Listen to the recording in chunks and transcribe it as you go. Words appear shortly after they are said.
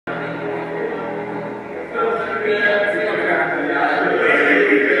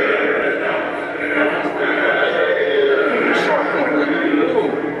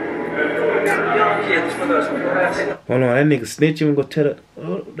Hold on, that nigga snitching and go tell the,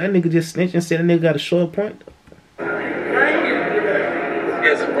 that nigga just snitching and said that nigga got a short point.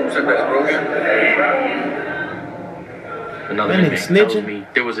 Another inmate tells me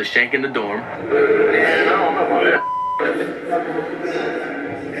there was a shank in the dorm.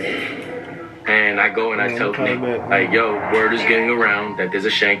 And I go and I tell Nick, like, yo, word is getting around that there's a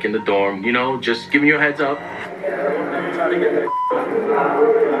shank in the dorm. You know, just giving you a heads up.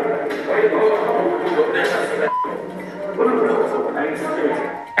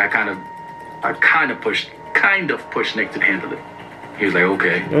 I kind of pushed Nick to handle it. He was like,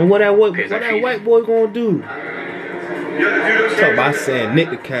 okay. And what that white boy gonna do? Talk about saying Nick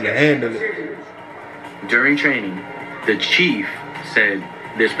to kind of handle it. During training, the chief said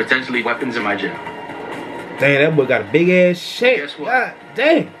there's potentially weapons in my jail. Damn, that boy got a big ass shank. Guess what? God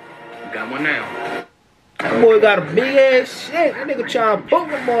damn. Got one now. That boy got a big ass shank. That nigga trying to poke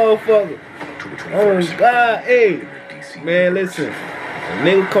the motherfucker. Oh God, hey. Man, listen. A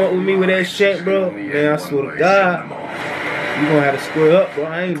nigga come up with me with that shank, bro. Man, I swear to God. You gonna have to square up, bro.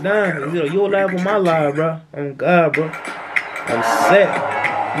 I ain't done. You're alive on my life, bro. Oh God, bro. I'm set.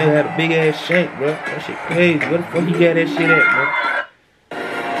 Nigga had a big ass shank, bro. That shit crazy. Where the fuck he got that shit at, bro?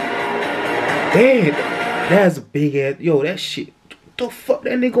 Damn, that's a big ass. Yo, that shit. What the fuck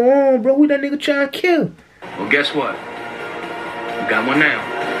that nigga on, bro? Who that nigga trying to kill? Well, guess what? Got one now.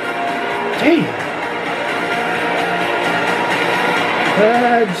 Damn.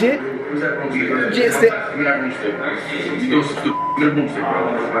 Jit. Jit said. Give me that broomstick. You go stupid. Give me the broomstick,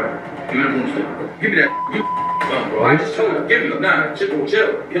 bro. Give me the broomstick. Give me that. Bro, I just told you. Give me. Nah, chill.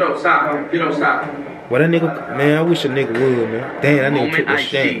 You don't stop. Well, that nigga, man, I wish a nigga would, man. Damn, that nigga took the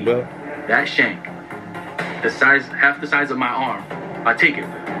shank, bro. That shank, half the size of my arm. I take it.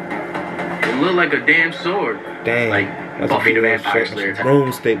 It looked like a damn sword. Damn. Like Buffy the Vampire Slayer type.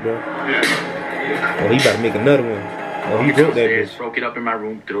 Broomstick, bro. Oh, he about to make another one. Oh, he broke that bitch. Broke it up in my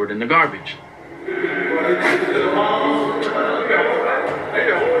room, threw it in the garbage.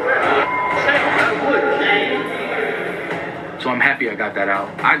 So I'm happy I got that out.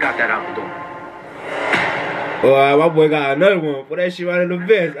 I got that out the door. Oh, my boy got another one. Put that shit right in the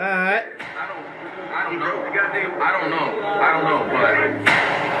vest. Alright. I don't know,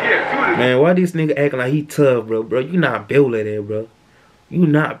 but man, why this nigga acting like he tough, bro? Bro, you not built like that, bro. You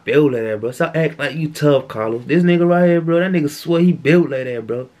not built like that, bro. Stop acting like you tough, Carlos. This nigga right here, bro, that nigga swear he built like that,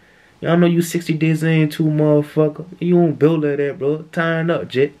 bro. Y'all know you 60 days into motherfucker. You don't build like that, bro. Tying up,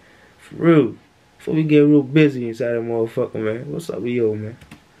 Jet. For real. Before we get real busy inside that motherfucker, man. What's up with you, man?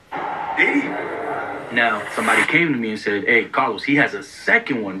 Now, somebody came to me and said, hey, Carlos, he has a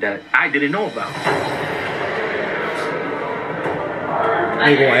second one that I didn't know about.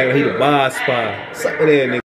 Nigga gonna act like he the boss spy. Suck with that nigga.